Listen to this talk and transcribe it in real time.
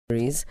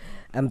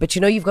But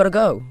you know you've got to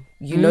go.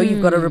 You know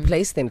you've got to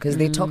replace them because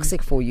they're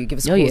toxic for you. Give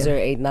us a call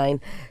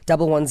 089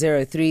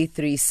 110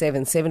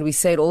 3377. We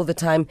say it all the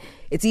time.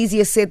 It's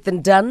easier said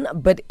than done,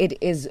 but it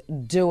is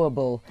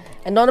doable.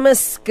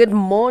 Anonymous, good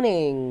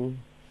morning.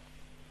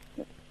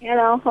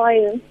 Hello, how are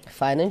you?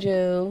 Fine, and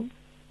you?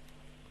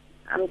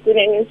 I'm good,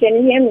 and you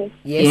can hear me?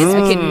 Yes,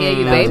 I can hear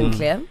you loud and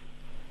clear.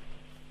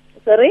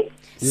 Sorry?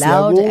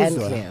 Loud and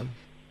clear.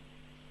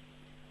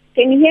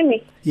 Can you hear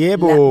me? Yeah,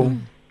 bo.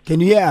 Can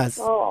you hear us?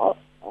 Oh,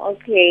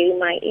 okay.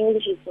 My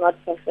English is not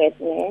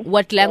perfect, man.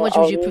 What language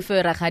would you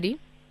prefer, Rakhadi?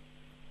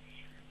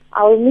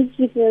 I will make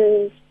you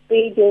to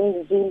speak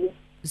in Zulu.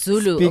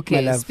 Zulu, Speak, okay.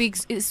 my love. Speak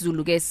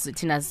Zulu, guys.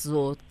 Tina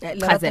zo.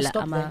 Lerato,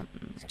 stop there.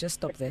 Just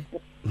stop there.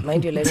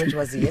 Mind your language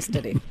was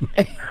yesterday.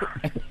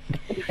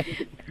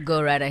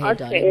 Go right ahead,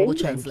 darling. We'll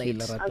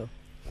translate.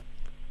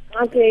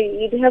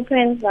 Okay, it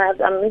happens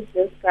that I met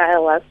this guy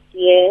last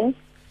year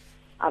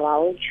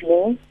around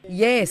June.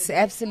 Yes,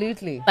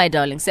 absolutely. Bye,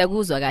 darling.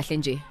 Siyakuzwa kahle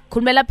nje.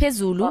 Khulumela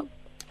phezulu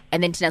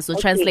and then Tina so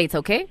translate,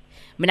 okay?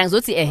 Mina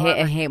ngizothi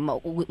ehe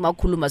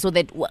mawukhuluma so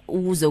that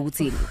uze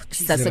ukuthi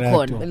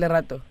sisasekhona.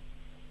 Lerato.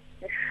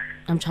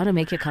 I'm trying to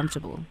make you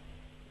comfortable.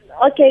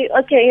 Okay.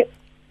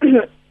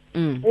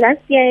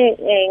 Last year,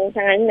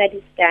 I met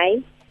this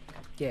guy.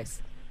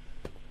 Yes.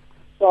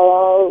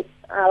 So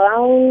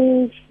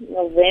around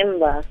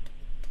November,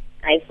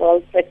 I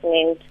felt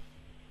pregnant.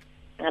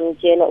 I'm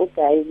jealous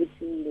guy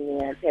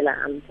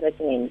I'm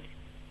pregnant.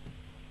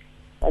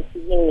 But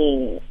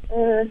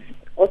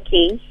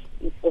okay,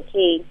 it's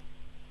okay.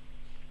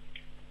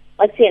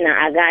 But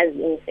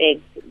in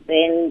fact,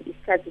 then it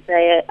started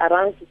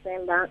around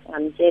December,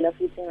 I'm jealous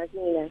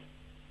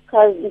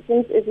because it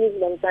seems it is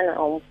Lomtana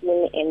on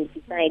phone and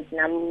besides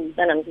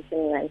I'm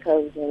kissing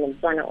because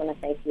Lomtana on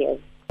 5 years.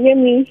 Hear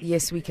me?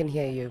 Yes, we can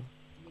hear you.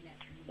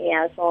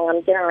 Yeah, so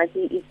I'm telling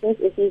you, it seems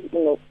it is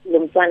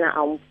Lomtana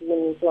on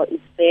phone, so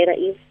it's better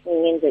if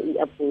we get the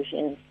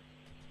abortion.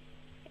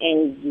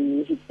 And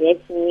he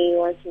begged me,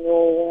 wants to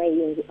know why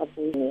you the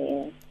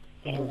abortion.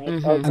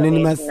 And I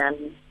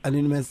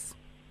Anonymous.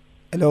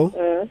 Hello?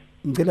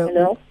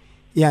 Hello?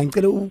 Yeah,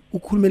 ngicela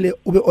ukhulumele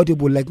ube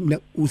audible like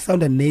u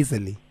sound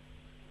nasally.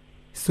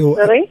 So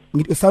sorry?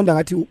 Sound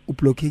ngathi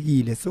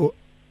ublockekile. So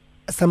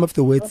some of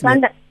the words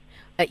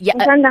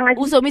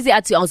uzomizi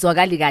athi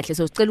awuzwakali kahle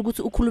so sicela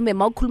ukuthi ukhulume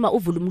mawukhuluma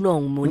uvule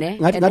umlomo mune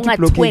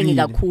ungathwengi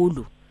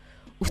kakhulu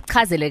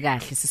usichazele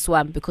kahle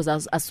sisiwami because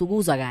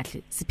asukuzwa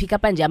kahle siphika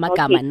pa nje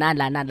amagama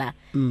nala lapha.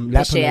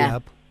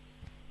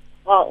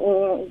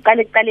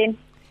 Qaleni.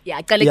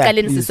 Yeah,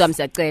 qaleni sisiwami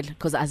siyacela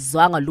because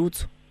azizwanga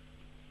lutho.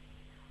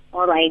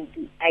 All right,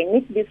 I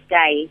meet this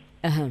guy.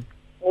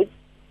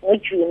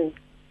 June.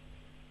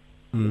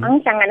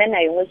 Angihlangana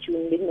naye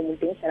ngoJune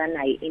bekunomuntu engihlala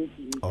naye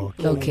endlini.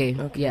 Okay,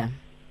 yeah.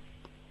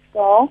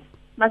 So,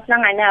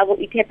 masanganako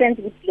it happens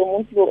ukuthi lo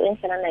muntu lo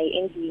engihlala naye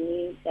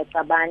endlini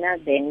siyacabana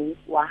then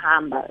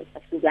wahamba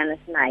sahlukana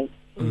sinaye.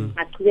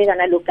 Aqhubeka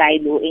nalo guy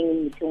lo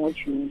engimthe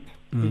ngoJune.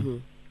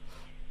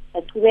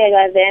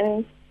 Aqhubeka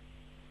then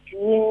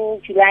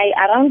June, July,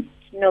 around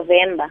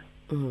November.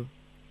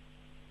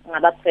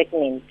 Ngaba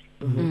pregnant.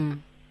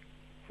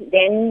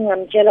 Then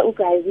ngamtshela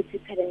uguy ukuthi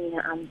phela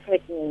mina I'm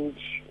pregnant.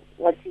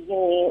 What do you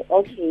mean?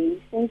 Okay,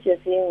 since you're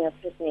saying you're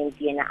pregnant,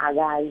 yena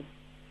akazi.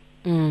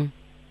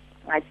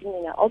 Ngathi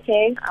mina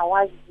okay, I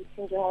was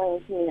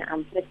thinking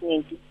I'm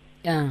pregnant.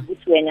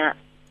 Ukuthi wena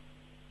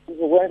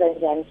uzokwenza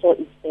njani, so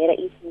it's better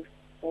if you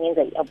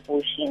ngenza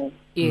i-abortion.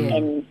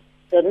 And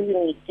the reason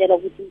ngitshela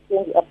ukuthi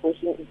senze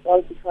i-abortion is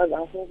all because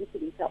angifuni ukuthi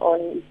later on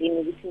isemi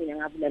ukuthi mina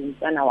ngabulala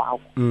umntwana wakho.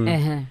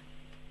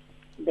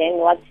 Then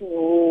wathi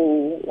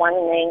one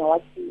day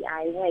wathi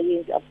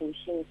ayingayenzi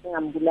abortion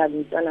singambulali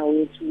umntwana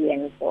wethu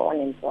and so on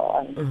and so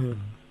on.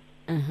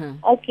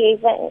 Okay,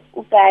 but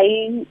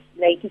uguy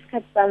like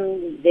isikhathi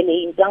sami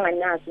vele into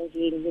anganaso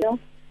nje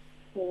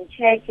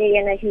ngicheck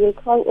yena he will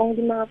call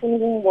only makafuna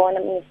ukungibona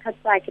mina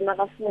isikhathi sakhe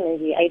makafuna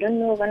nje I don't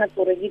know bana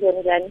borekile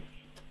njani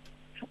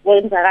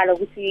kwenzakala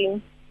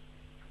ukuthi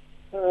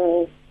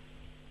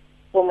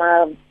from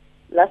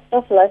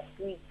last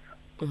week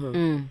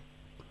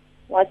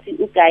wathi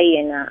uguy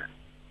yena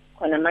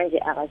khona manje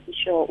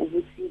akasisho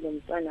ukuthi lo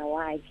mntwana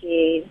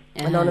wakhe.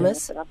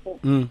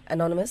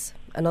 Anonymous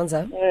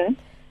Anonza.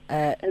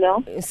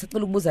 Hello.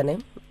 Sicela ukubuza ne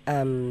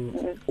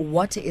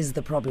what is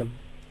the problem?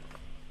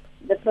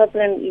 The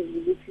problem is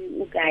ukuthi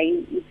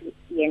uguy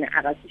yena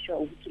akasisho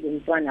ukuthi lo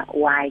mntwana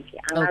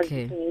wakhe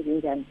angazi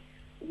njani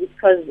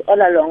because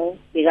all along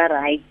beka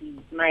right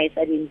my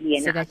suddenly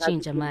yena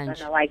akachinja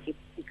manje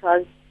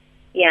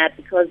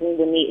because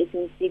ngibone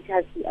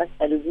status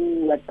asibhale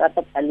WhatsApp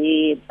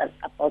abhale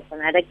about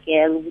another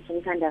girl ukuthi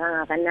umthanda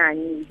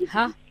kangakanani this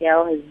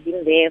girl has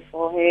been there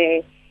for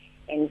her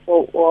and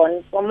so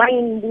on. So my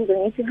imbuzo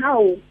ngithi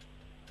how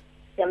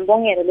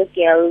siyambongela lo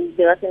girl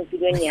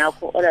bekasempilweni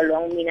yakho all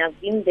along mina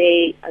I've been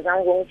there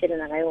azange ngitshela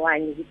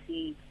nakayiwani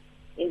ukuthi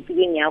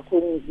empilweni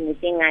yakho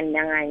ngizinete ngani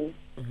nangani.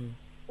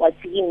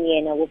 Wathi kimi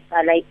yena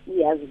kokuqala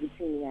uyazi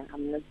ukuthi mina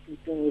I'm not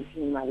sleeping with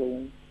him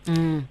alone.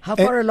 How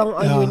far along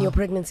are you in your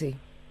pregnancy?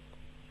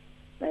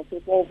 my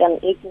pregnancy. I'm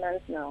 8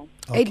 months now.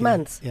 Okay. 8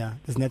 months? Yeah,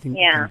 there's nothing.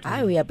 Yeah.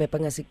 Hayi uyabhebha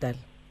ngasikudala.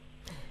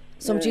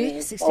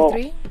 Somji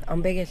 63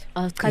 ambekele.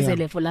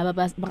 Chazele for laba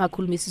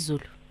bangakhuluma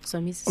isiZulu.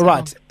 All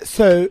right.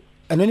 So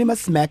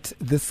Anonymous met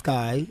this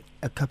guy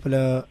a couple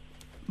of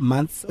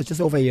months or just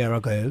over a year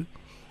ago,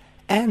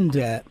 and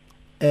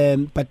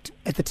but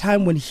at the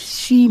time when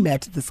she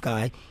met this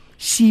guy,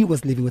 she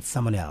was living with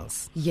someone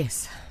else.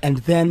 Yes. And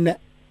then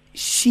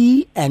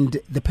she and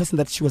the person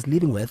that she was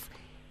living with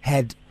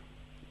had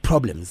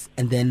problems,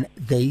 and then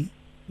they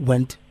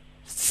went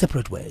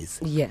separate ways.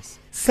 Yes.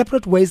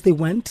 Separate ways they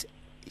went.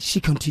 She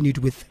continued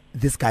with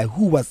this guy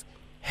who was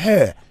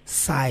her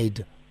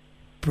side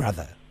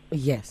brother.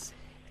 Yes.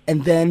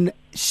 And then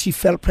she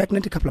fell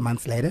pregnant a couple of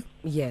months later.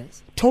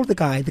 Yes. Told the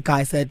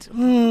guy said,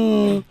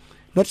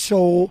 not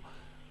sure,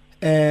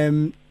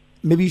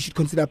 maybe you should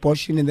consider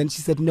abortion. And then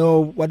she said, no,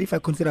 what if I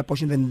consider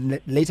abortion? Then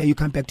later you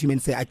come back to me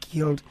and say, I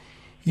killed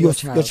your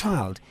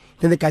child.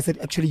 Then the guy said,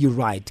 actually, you're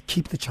right.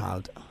 Keep the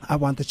child. I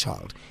want the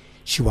child.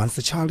 She wants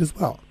the child as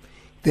well.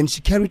 Then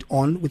she carried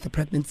on with the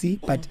pregnancy,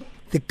 but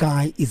the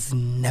guy is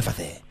never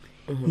there.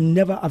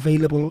 Never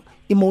available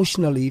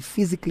emotionally,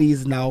 physically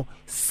is now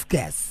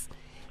scarce.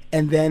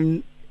 And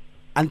then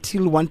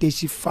until one day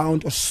she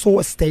found or saw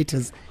a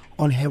status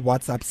on her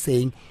WhatsApp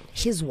saying,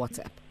 his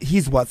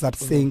WhatsApp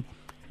saying,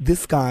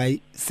 this guy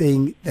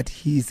saying that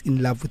he's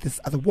in love with this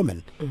other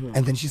woman.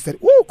 And then she said,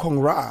 oh,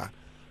 Kongra,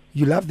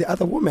 you love the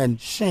other woman,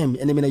 shame.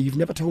 And I mean, you've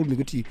never told me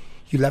that you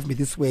love me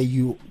this way,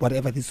 you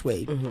whatever this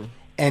way.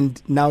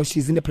 And now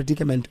she's in a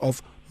predicament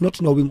of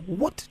not knowing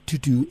what to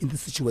do in the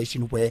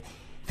situation where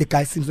the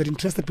guy seems not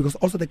interested, because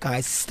also the guy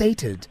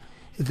stated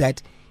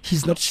that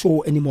he's not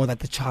sure anymore that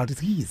the child is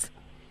his.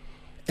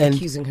 And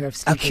accusing her of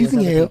sleeping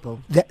with other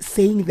people.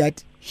 Saying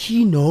that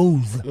he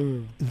knows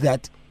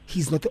that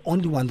he's not the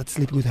only one that's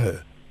sleeping with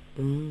her.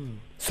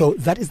 So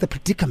that is the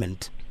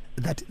predicament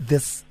that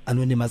this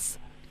anonymous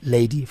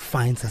lady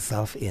finds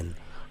herself in.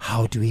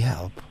 How do we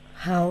help?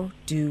 How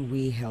do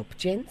we help,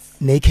 gents?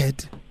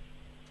 Naked.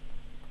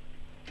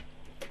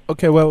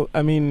 Okay, well,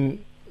 I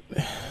mean,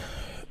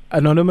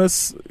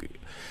 Anonymous,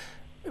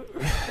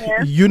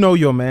 you know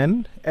your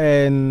man,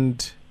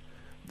 and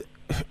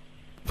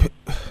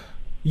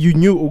you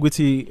knew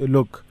Uguti,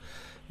 look,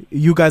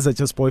 you guys are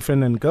just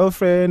boyfriend and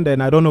girlfriend,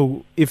 and I don't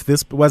know if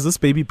this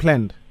baby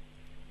planned?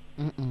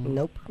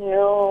 Nope.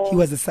 No. He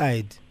was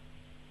aside.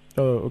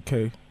 Oh,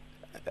 okay.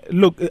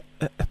 Look,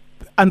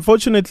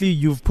 unfortunately,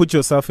 you've put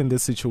yourself in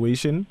this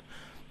situation.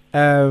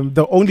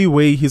 The only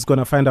way he's going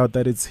to find out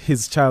that it's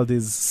his child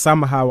is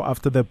somehow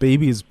after the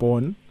baby is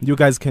born. You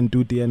guys can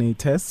do DNA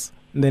tests,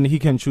 and then he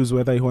can choose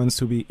whether he wants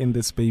to be in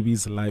this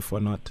baby's life or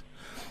not.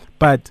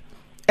 But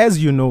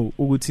as you know,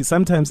 Uguti,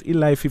 sometimes in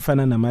life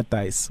ifana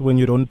namatais when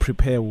you don't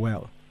prepare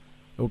well.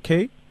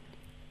 Okay?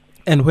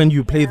 And when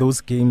you play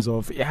those games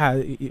of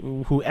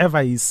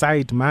whoever is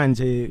side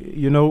manje,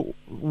 you know,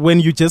 when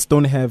you just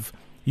don't have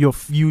your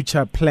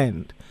future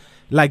planned,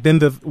 like then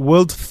the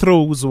world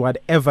throws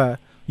whatever,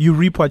 you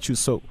reap what you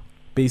sow,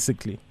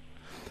 basically.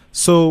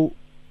 So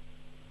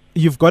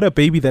you've got a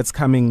baby that's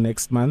coming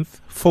next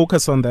month.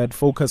 Focus on that.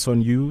 Focus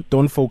on you.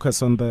 Don't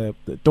focus on the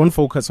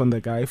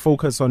guy.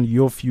 Focus on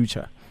your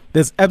future.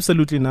 There's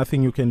absolutely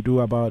nothing you can do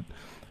about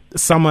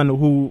someone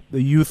who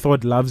you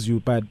thought loves you,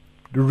 but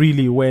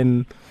really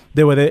when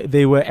they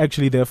were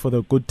actually there for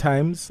the good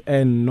times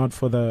and not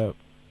for the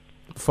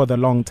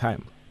long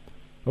time.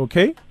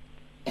 Okay?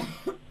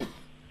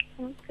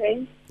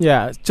 Okay.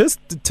 Yeah, just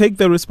take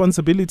the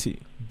responsibility.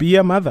 Be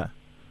a mother.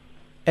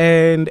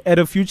 And at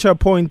a future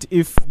point,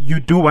 if you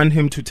do want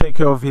him to take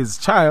care of his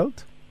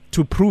child,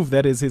 to prove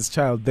that is his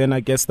child, then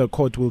I guess the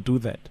court will do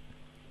that.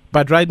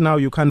 But right now,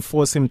 you can't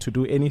force him to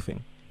do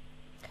anything.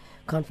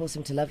 Can't force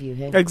him to love you,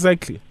 hey?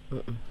 Exactly.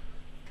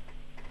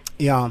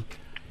 Yeah.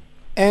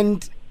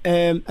 And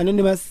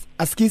Anonymous,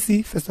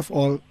 Askisi, first of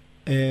all,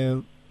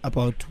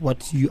 about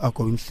what you are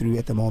going through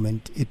at the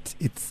moment.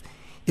 It's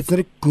not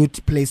a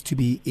good place to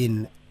be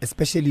in,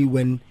 especially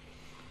when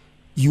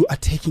you are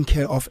taking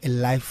care of a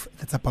life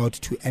that's about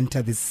to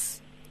enter this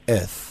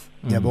earth.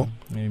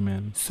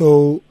 Amen.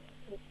 So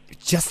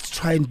just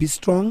try and be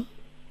strong,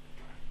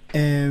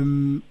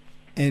 and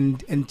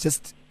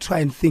just try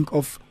and think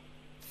of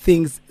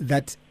things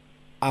that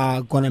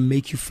are gonna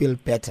make you feel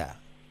better.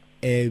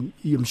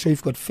 I'm sure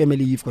you've got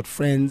family, you've got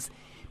friends,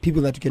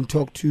 people that you can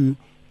talk to,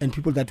 and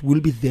people that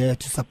will be there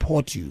to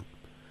support you.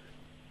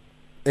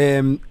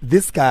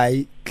 This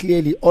guy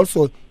clearly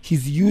also,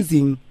 he's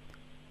using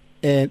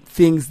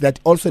things that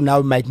also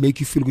now might make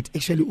you feel good,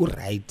 actually all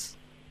right,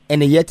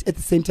 and yet at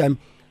the same time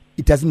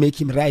it doesn't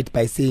make him right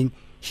by saying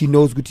he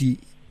knows good,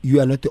 you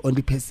are not the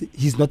only person,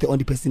 he's not the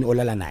only person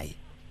olalanai,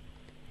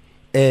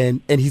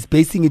 and he's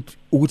basing it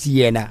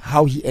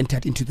how he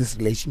entered into this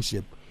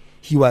relationship.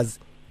 He was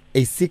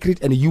a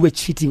secret and you were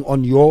cheating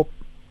on your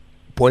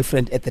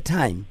boyfriend at the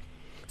time,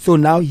 so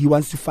now he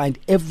wants to find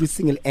every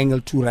single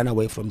angle to run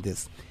away from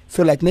this.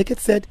 So like Naked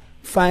said,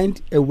 find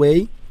a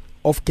way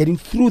of getting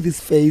through this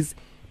phase,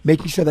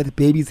 making sure that the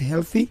baby is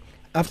healthy.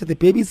 After the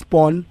baby is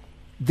born,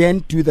 then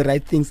do the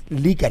right things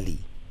legally.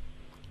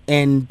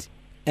 and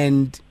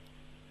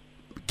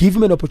give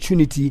him an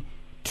opportunity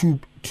to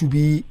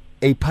be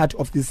a part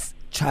of this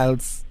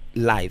child's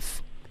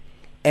life.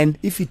 And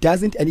if he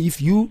doesn't, and if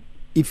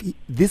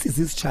this is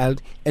his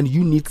child and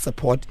you need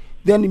support,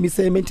 then you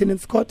say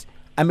maintenance court,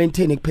 I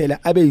maintain pela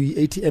abe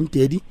ATM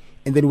daddy,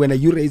 and then when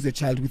you raise the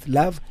child with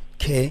love,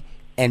 care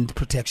and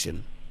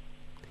protection.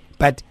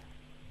 But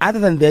other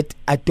than that,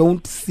 I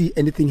don't see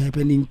anything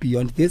happening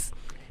beyond this.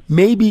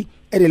 Maybe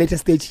at a later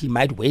stage he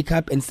might wake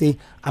up and say,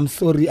 I'm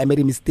sorry, I made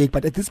a mistake.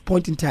 But at this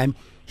point in time,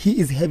 he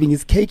is having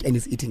his cake and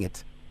is eating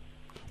it.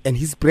 And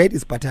his bread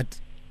is buttered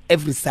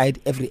every side,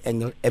 every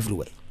angle,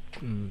 everywhere.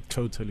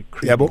 Totally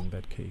creaming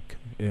that cake.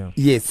 Yeah.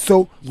 Yes.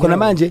 So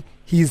Konamanje,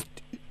 he's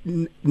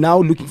now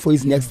looking for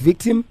his next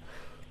victim,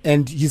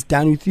 and he's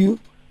done with you.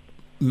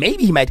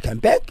 Maybe he might come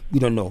back. We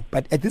don't know.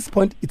 But at this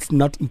point, it's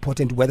not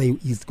important whether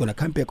he's going to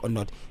come back or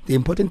not. The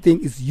important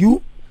thing is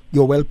your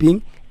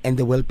well-being, and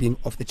the well-being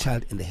of the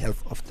child and the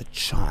health of the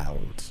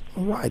child.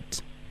 All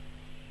right.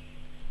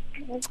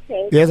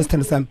 Okay. Yes,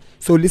 understand, Sam.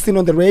 So listen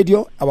on the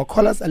radio. Our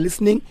callers are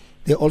listening.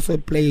 They also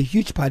play a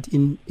huge part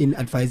in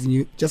advising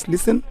you. Just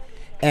listen.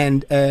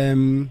 And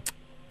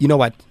you know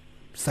what?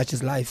 Such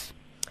is life.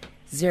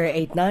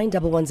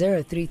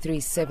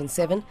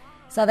 089-110-3377.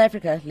 South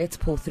Africa, let's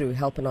pull through.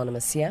 Help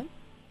Anonymous, yeah?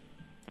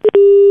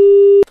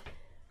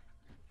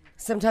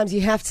 Sometimes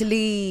you have to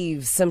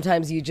leave.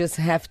 Sometimes you just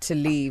have to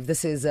leave.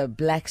 This is a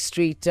Black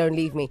Street. Don't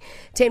leave me.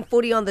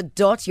 10:40 on the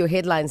dot. Your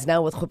headlines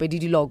now with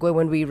Khopedi Logwe.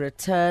 When we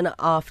return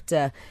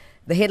after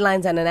the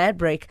headlines and an ad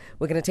break,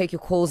 we're going to take your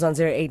calls on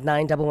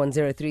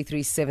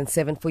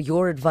 089-110-3377 for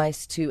your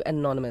advice to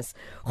Anonymous.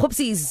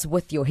 Khopsi's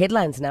with your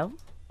headlines now.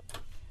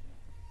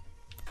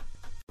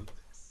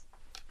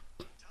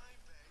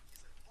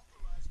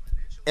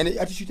 And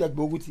attitude like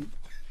Boguti.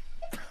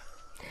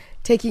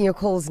 Taking your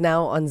calls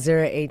now on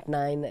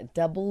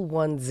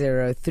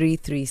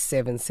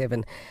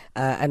 089-110-3377.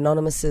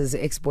 Anonymous's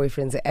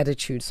ex-boyfriend's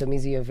attitude, so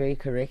Mizi, you're very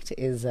correct,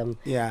 is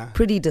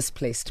pretty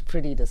displaced.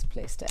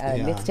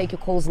 Let's take your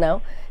calls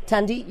now.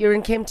 Tandi, you're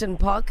in Kempton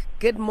Park.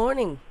 Good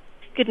morning.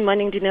 Good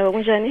morning, Dinero.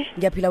 Kunjani?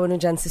 Ngiyaphila wena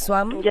njani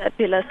siswami?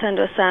 Ngiyaphila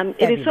Sithando Sam.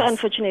 It is so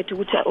unfortunate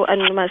ukuthi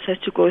Anonymous has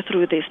to go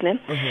through this, ne?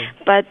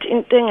 But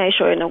into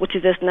engayisho yena ukuthi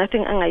there's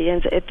nothing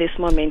angayenza at this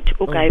moment.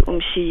 Ugai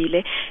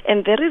umshiyile,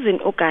 and the reason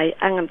ugai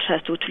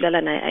angamtrust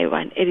uthulala naye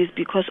ayi-1, it is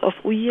because of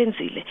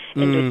uyenzile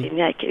endodeni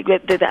yakhe,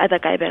 the other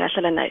guy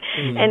bekahlala naye.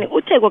 And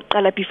uthe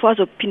kokuqala before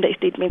azophinda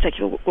istatement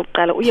yakhe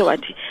kokuqala uye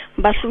wathi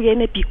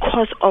bahlukene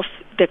because of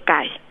the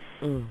guy.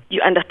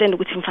 You understand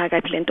ukuthi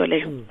mfaka phi lento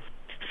leyo.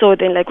 So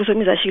then like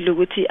usomiza shilo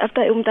ukuthi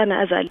after umntana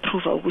azali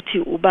prove ukuthi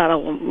ubaba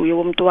uye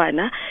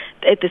womntwana,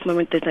 at this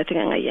moment there's nothing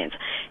angayenza.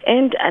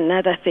 And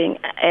another thing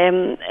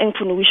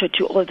engifuna ukusho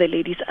to all the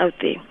ladies out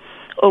there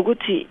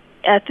ukuthi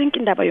I think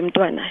indaba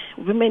yomntwana,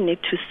 women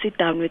need to sit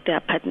down with their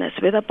partners,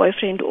 whether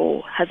boyfriend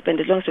or husband,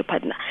 as long as your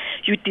partner,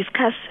 you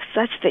discuss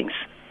such things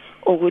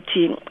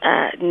ukuthi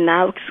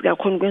now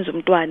sikakhona ukwenza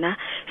umntwana,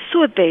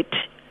 so that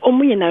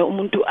omunye nayo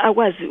umuntu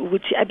akwazi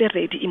ukuthi abe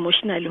ready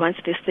emotionally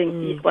once this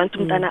thing once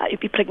umntana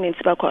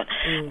pregnancy bakhona,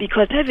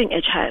 because having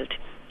a child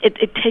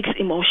it takes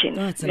emotion.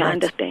 You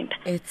understand?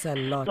 It's a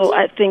lot. So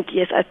I think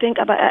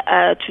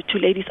about to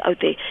ladies out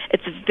there,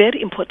 it's very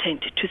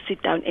important to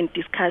sit down and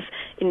discuss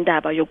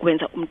indaba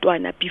yokwenza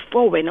umntwana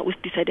before when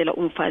usidecidela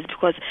umfazi,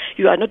 because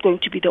you are not going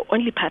to be the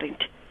only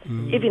parent.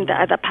 Even the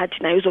other party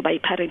now is a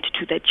parent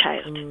to that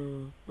child.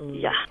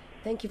 Yeah.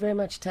 Thank you very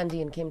much, Tandi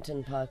in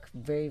Kempton Park.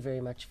 Very, very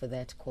much for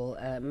that call.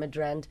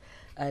 Midrand,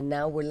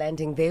 now we're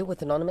landing there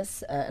with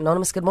Anonymous.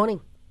 Anonymous, good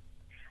morning.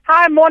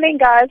 Hi, morning,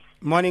 guys.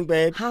 Morning,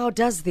 babe. How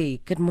does the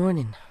good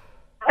morning?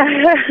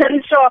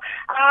 Sure.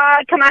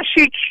 Can I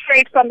shoot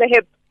straight from the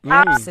hip?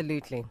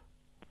 Absolutely.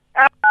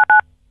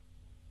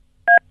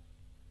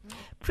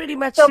 Pretty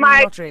much so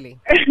not really.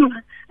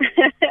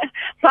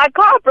 My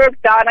car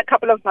broke down a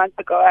couple of months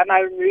ago, and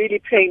I really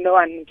pray no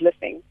one is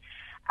listening.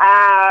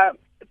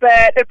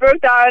 But it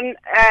broke down,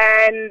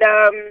 and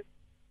so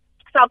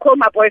I called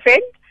my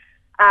boyfriend,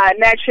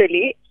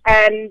 naturally,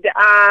 and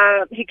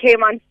he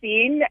came on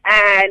scene,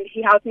 and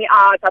he helped me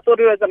out. I thought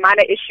it was a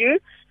minor issue.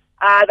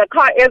 The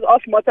car is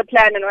off motor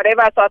plan and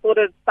whatever, so I thought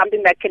it was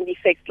something that can be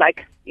fixed,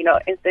 like,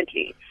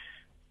 instantly.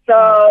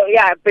 So,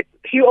 yeah, but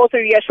he also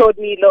reassured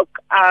me, look,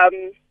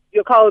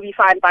 your car will be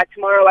fine by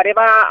tomorrow,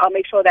 whatever. I'll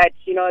make sure that,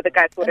 the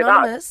guy sorted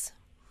Anonymous.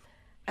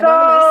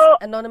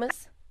 out.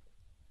 Anonymous.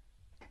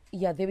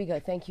 Yeah, there we go.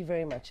 Thank you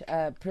very much.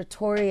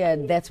 Pretoria,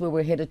 that's where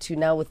we're headed to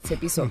now with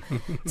Tepiso.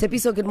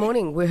 Tepiso, good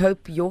morning. We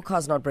hope your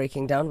car's not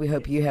breaking down. We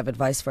hope you have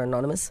advice for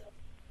Anonymous.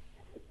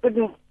 Good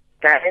morning,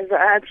 guys.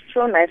 It's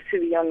so nice to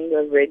be on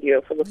the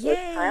radio for the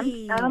first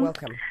time.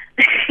 Welcome.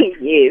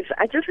 Yes,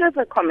 I just have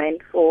a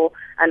comment for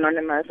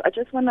Anonymous. I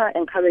just want to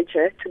encourage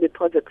her to be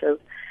positive.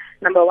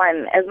 Number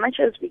one, as much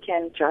as we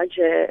can judge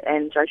her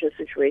and judge her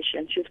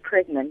situation, she's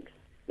pregnant.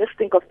 Let's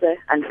think of the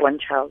unborn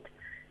child.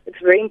 It's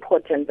very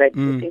important that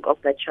you think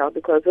of that child,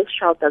 because this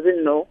child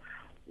doesn't know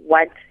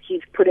what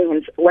he's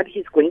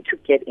going to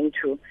get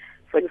into.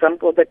 for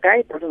example, the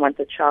guy doesn't want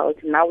a child.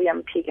 Now we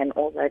unpick and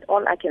all that.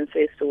 All I can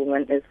say to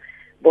women is,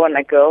 born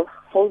a girl,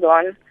 hold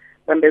on,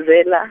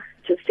 bambezela,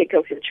 just take care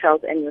of your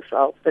child and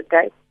yourself. The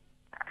guy,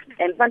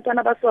 and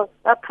bantwana baso,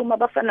 baphuma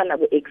bafana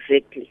nabo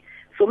exactly.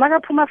 So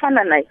magaphuma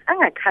fana naye,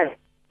 angakhaya.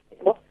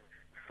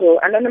 So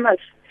Anonymous,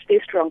 stay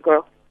strong,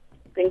 girl.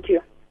 Thank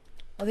you.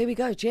 Oh, there we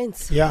go,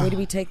 gents. Yeah. Where do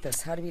we take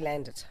this? How do we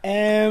land it?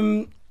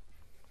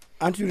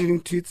 Aren't you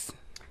reading tweets?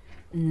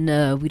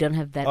 No, we don't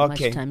have that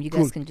much time. You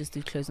guys can just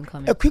do closing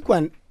comments. A quick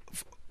one.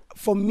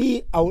 For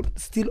me, I would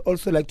still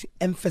also like to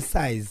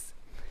emphasize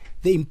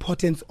the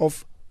importance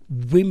of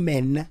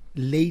women,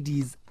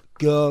 ladies,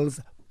 girls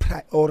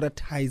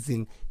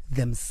prioritizing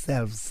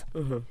themselves,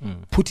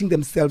 putting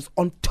themselves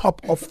on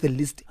top of the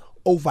list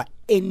over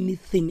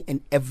anything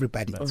and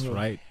everybody. That's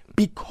right.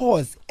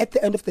 Because at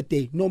the end of the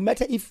day, no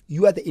matter if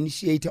you are the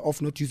initiator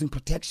of not using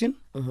protection,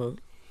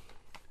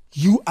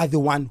 you are the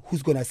one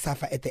who's going to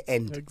suffer at the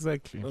end.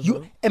 Exactly.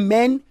 A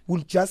man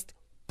will just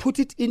put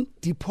it in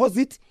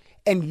deposit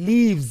and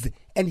leaves,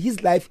 and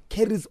his life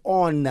carries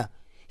on.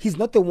 He's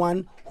not the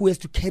one who has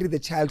to carry the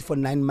child for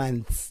 9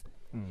 months.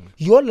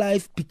 Your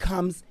life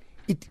becomes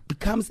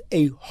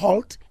a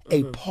halt,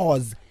 a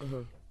pause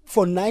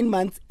for 9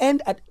 months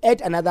and at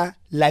another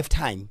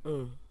lifetime.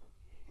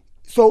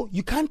 So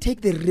you can't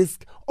take the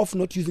risk of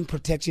not using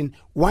protection.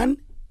 One,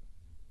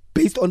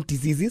 based on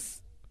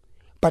diseases,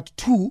 but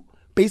two,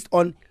 based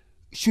on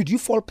should you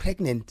fall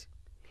pregnant,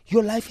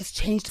 your life has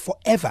changed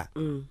forever.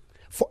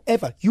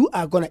 Forever. You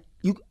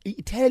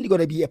eternally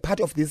gonna be a part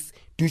of this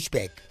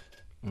douchebag.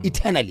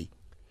 Eternally.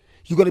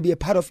 You're gonna be a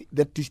part of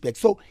that douchebag.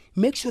 So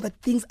make sure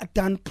that things are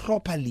done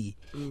properly.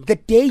 The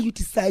day you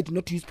decide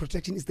not to use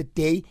protection is the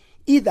day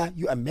either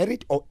you are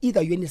married or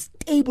either you're in a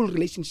stable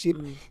relationship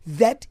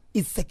that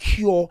is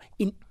secure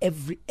in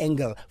every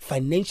angle,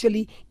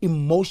 financially,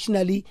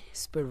 emotionally,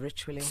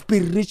 spiritually,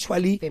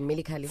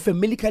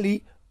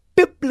 familically,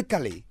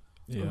 biblically.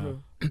 Yeah.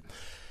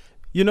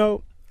 You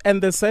know,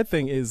 and the sad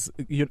thing is,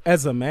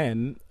 as a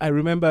man, I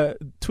remember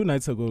 2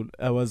 nights ago,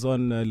 I was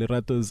on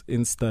Lerato's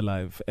Insta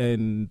Live,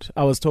 and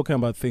I was talking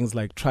about things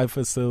like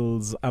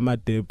trifacils,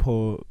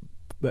 amadepo,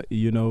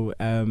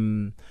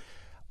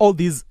 all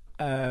these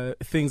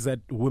things that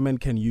women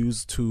can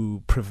use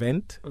to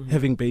prevent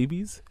having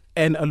babies.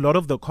 And a lot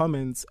of the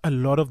comments, a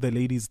lot of the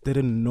ladies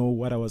didn't know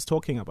what I was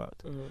talking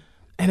about.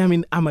 And I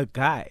mean, I'm a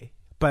guy,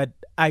 but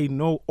I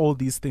know all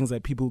these things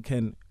that people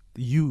can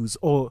use,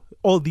 or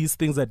all these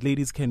things that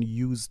ladies can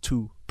use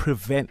to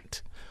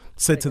prevent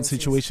certain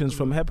situations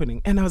from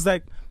happening. And I was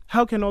like,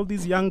 how can all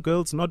these young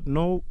girls not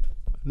know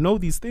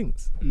these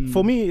things?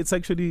 For me, it's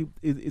actually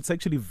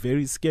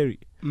very scary.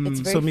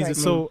 It's very frightening.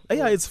 So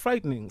yeah, it's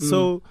frightening.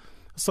 So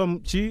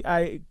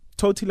I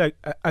totally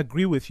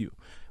agree with you.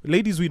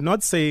 Ladies, we're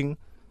not saying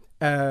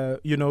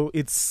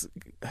it's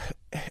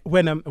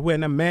when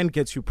a man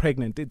gets you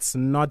pregnant, it's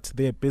not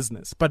their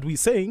business. But we're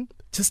saying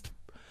just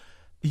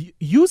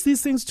use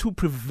these things to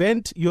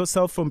prevent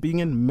yourself from being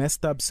in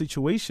messed up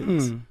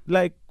situations.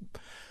 Like,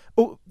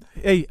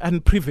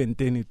 and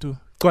prevent any too.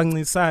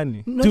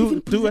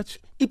 Do what.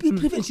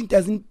 Prevention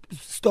doesn't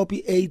stop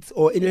AIDS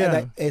or any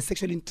other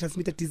sexually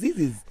transmitted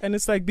diseases. And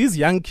it's like these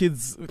young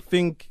kids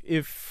think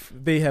if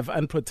they have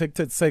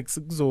unprotected sex,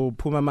 so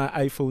puma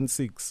iPhone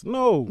 6.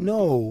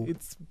 No,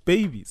 it's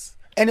babies.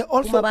 And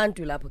also, and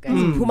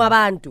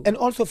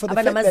also for the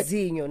fact that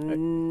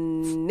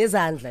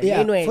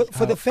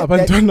for the fact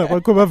that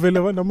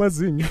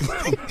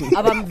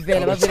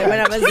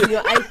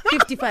I'm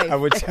 55.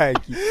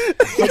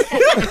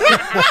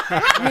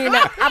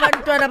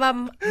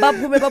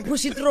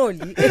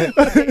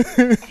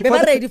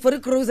 Ready for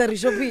grocery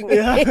shopping.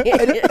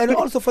 And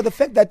also for the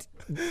fact that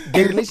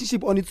the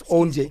relationship on its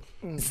own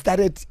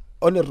started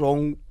on a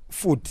wrong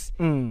foot.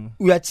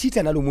 We are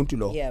cheating on umuntu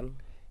lo. Yeah.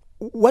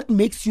 What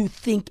makes you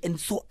think and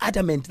so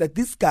adamant that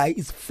this guy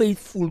is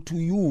faithful to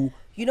you,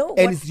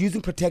 and is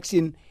using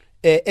protection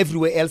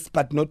everywhere else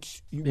but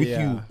not with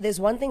you? There's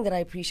one thing that I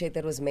appreciate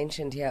that was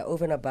mentioned here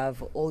over and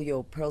above all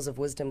your pearls of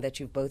wisdom that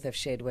you both have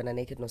shared when a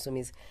Naked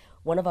Nosomis.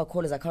 One of our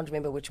callers, I can't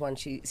remember which one,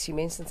 she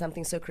mentioned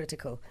something so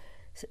critical.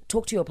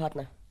 Talk to your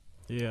partner.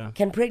 Yeah.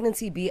 Can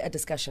pregnancy be a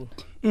discussion?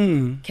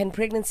 Can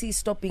pregnancy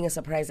stop being a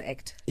surprise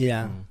act?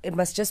 Yeah. It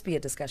must just be a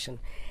discussion.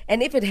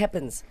 And if it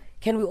happens,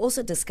 can we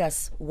also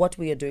discuss what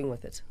we are doing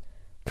with it?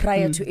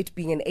 Prior to it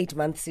being an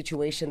 8-month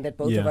situation that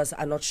both of us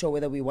are not sure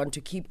whether we want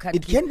to keep.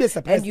 It can be a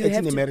surprise act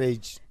in a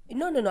marriage.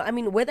 No. I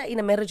mean, whether in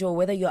a marriage or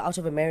whether you're out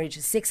of a marriage,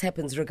 sex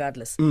happens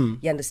regardless.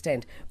 You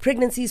understand?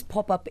 Pregnancies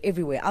pop up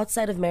everywhere,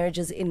 outside of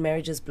marriages, in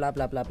marriages, blah,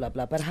 blah, blah, blah,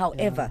 blah. But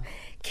however,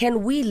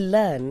 can we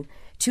learn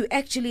to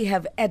actually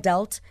have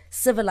adult,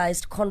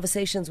 civilized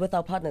conversations with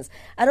our partners?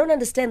 I don't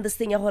understand this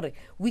thing, Yahore.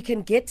 We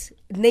can get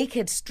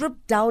naked,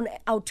 stripped down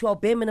out to our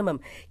bare minimum,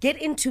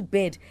 get into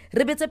bed.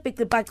 Yeah.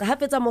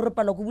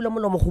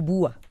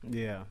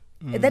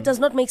 That does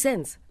not make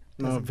sense.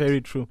 No,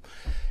 very true.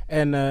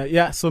 And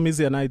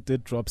Somizi and I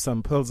did drop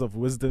some pearls of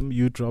wisdom.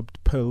 You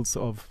dropped pearls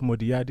of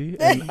Modiadi.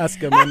 And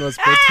Ask a Man was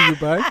brought to you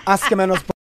by... Ask a Man was